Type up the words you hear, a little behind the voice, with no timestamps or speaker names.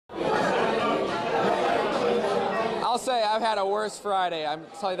I'll say I've had a worse Friday. I'm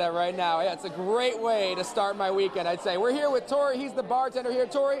telling you that right now. Yeah, it's a great way to start my weekend, I'd say. We're here with Tori. He's the bartender here.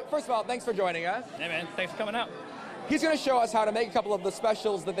 Tori, first of all, thanks for joining us. Hey, man. Thanks for coming out. He's going to show us how to make a couple of the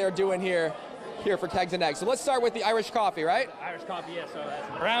specials that they're doing here for Kegs and Eggs. So let's start with the Irish coffee, right? Irish coffee, yeah. So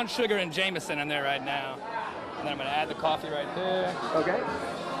that's brown sugar and Jameson in there right now. And then I'm going to add the coffee right there. Okay.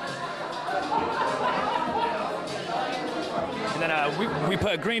 And then we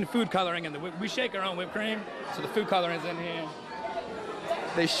put green food coloring in we shake our own whipped cream, so the food coloring's in here.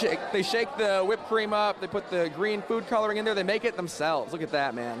 They shake the whipped cream up. They put the green food coloring in there. They make it themselves. Look at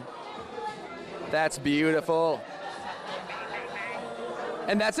that, man. That's beautiful.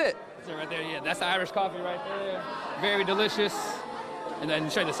 And that's it. That's it right there, yeah. That's the Irish coffee right there. Very delicious. And then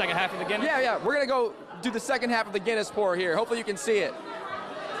show you the second half of the Guinness. Yeah. We're going to go do the second half of the Guinness pour here. Hopefully you can see it.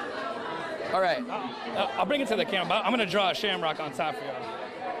 All right. I'll bring it to the camera, but I'm going to draw a shamrock on top for y'all.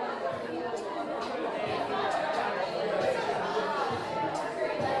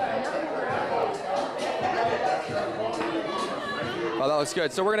 Oh, that looks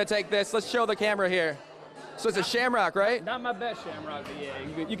good. So we're going to take this. Let's show the camera here. So it's a shamrock, right? Not my best shamrock, but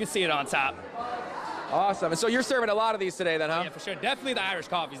yeah, you can see it on top. Awesome. And so you're serving a lot of these today then, huh? Yeah, for sure. Definitely the Irish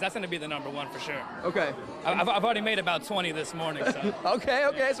coffees. That's going to be the number one for sure. Okay. I've already made about 20 this morning, so. Okay.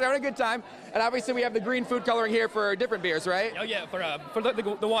 So we're having a good time. And obviously we have the green food coloring here for different beers, right? Oh, yeah, for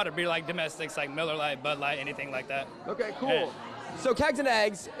the water beer, like domestics, like Miller Lite, Bud Light, anything like that. Okay, cool. Yeah. So Kegs and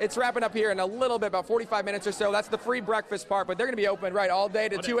Eggs, it's wrapping up here in a little bit, about 45 minutes or so. That's the free breakfast part, but they're going to be open, right, all day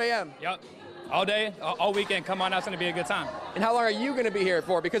to 2 a.m.? Yep. All day, all weekend. Come on out. It's going to be a good time. And how long are you going to be here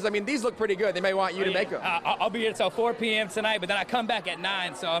for? Because, I mean, these look pretty good. They may want you to make them. I'll be here till 4 p.m. tonight, but then I come back at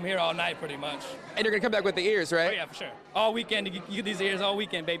 9, so I'm here all night pretty much. And you're going to come back with the ears, right? Oh, yeah, for sure. All weekend. You get these ears all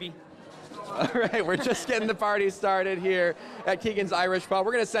weekend, baby. All right, we're just getting the party started here at Keegan's Irish Pub.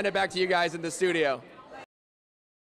 We're going to send it back to you guys in the studio.